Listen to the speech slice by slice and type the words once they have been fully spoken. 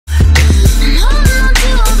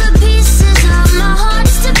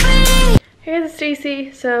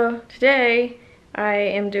Stacy. So today I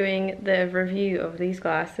am doing the review of these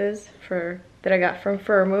glasses that I got from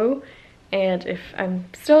Firmoo, and if I'm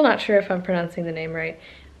still not sure if I'm pronouncing the name right,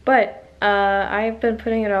 but I've been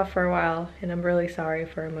putting it off for a while, and I'm really sorry,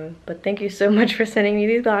 Firmoo. But thank you so much for sending me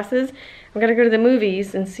these glasses. I'm gonna go to the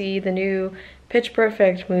movies and see the new Pitch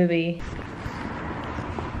Perfect movie.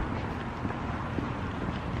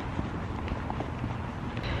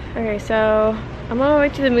 Okay, so I'm on my way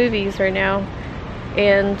to the movies right now,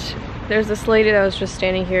 and there's this lady that was just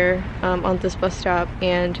standing here on this bus stop,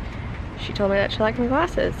 and she told me that she liked my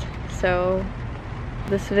glasses. So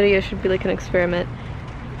this video should be like an experiment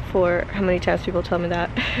for how many times people tell me that.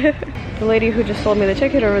 The lady who just sold me the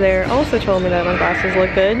ticket over there also told me that my glasses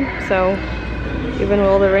look good, so even with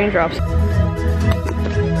all the raindrops.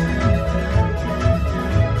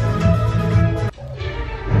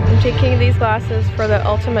 I'm taking these glasses for the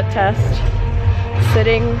ultimate test,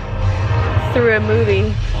 sitting through a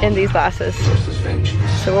movie in these glasses.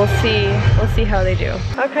 So we'll see how they do.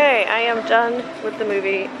 Okay, I am done with the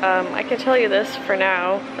movie. I can tell you this for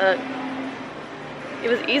now, that it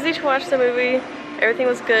was easy to watch the movie. Everything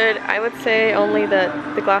was good. I would say only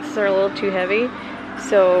that the glasses are a little too heavy,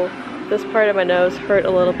 so this part of my nose hurt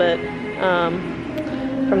a little bit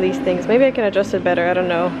from these things. Maybe I can adjust it better. I don't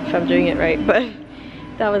know if I'm doing it right, but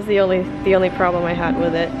that was the only problem I had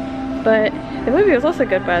with it. But the movie was also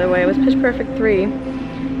good, by the way. It was Pitch Perfect 3.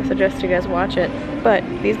 I suggest you guys watch it. But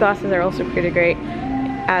these glasses are also pretty great,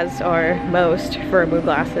 as are most Firmoo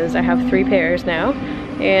glasses. I have 3 pairs now,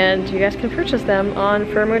 and you guys can purchase them on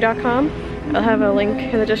Firmoo.com. I'll have a link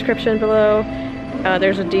in the description below.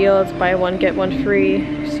 There's a deal. It's buy one, get one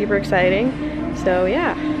free. Super exciting. So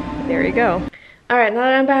yeah, there you go. Alright, now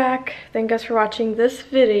that I'm back, thank you guys for watching this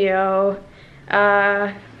video.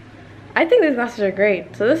 I think these glasses are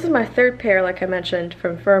great. So this is my 3rd pair, like I mentioned,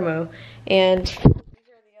 from Firmoo, and these are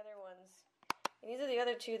the other ones. These are the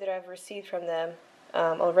other 2 that I've received from them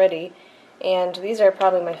already, and these are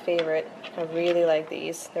probably my favorite. I really like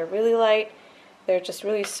these. They're really light. They're just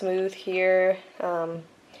really smooth here. You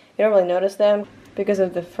don't really notice them because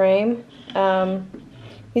of the frame.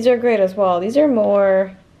 These are great as well. These are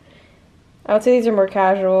more, I would say these are more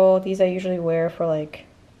casual. These I usually wear for like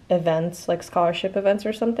events, like scholarship events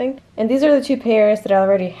or something. And these are the 2 pairs that I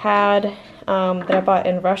already had, that I bought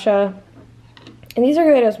in Russia. And these are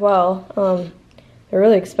great as well. They're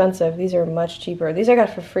really expensive. These are much cheaper. These I got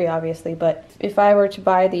for free, obviously, but if I were to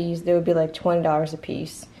buy these, they would be like $20 a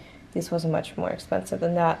piece. This wasn't much more expensive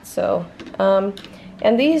than that. So,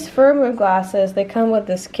 and these Firmoo glasses, they come with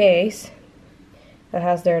this case that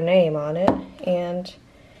has their name on it, and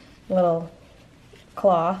a little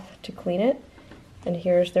cloth to clean it. And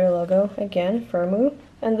here's their logo again, Firmoo,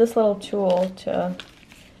 and this little tool to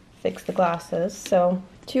fix the glasses. So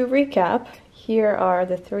to recap, here are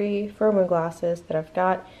the 3 Firmoo glasses that I've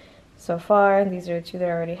got so far. These are the 2 that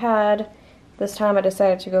I already had. This time I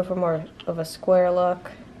decided to go for more of a square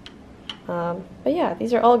look. But yeah,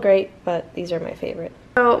 these are all great, but these are my favorite.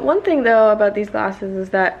 So one thing though about these glasses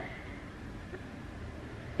is that,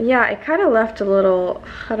 yeah, it kind of left a little,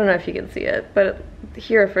 I don't know if you can see it, but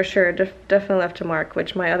here for sure, definitely left a mark,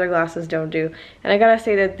 which my other glasses don't do. And I gotta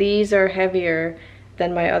say that these are heavier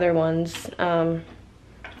than my other ones. Yeah,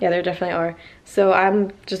 they definitely are. So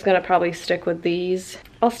I'm just gonna probably stick with these.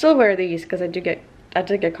 I'll still wear these because I did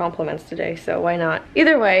get compliments today, so why not?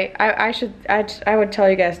 Either way, I would tell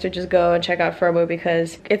you guys to just go and check out Firmoo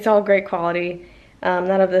because it's all great quality.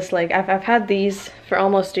 None of this, like, I've had these for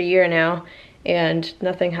almost a year now, and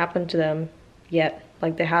nothing happened to them yet.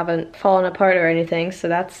 Like, they haven't fallen apart or anything, so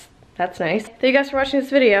that's nice. Thank you guys for watching this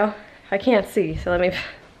video. I can't see, so let me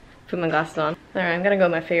put my glasses on. Alright, I'm gonna go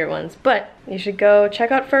with my favorite ones, but you should go check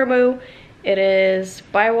out Firmoo. It is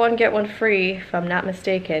buy one, get one free, if I'm not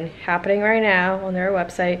mistaken, happening right now on their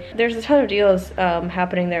website. There's a ton of deals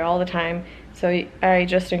happening there all the time, so I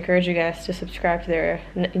just encourage you guys to subscribe to their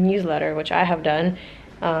newsletter, which I have done.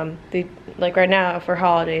 Like right now for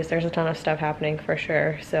holidays, there's a ton of stuff happening for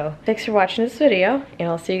sure. So thanks for watching this video, and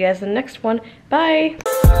I'll see you guys in the next one. Bye!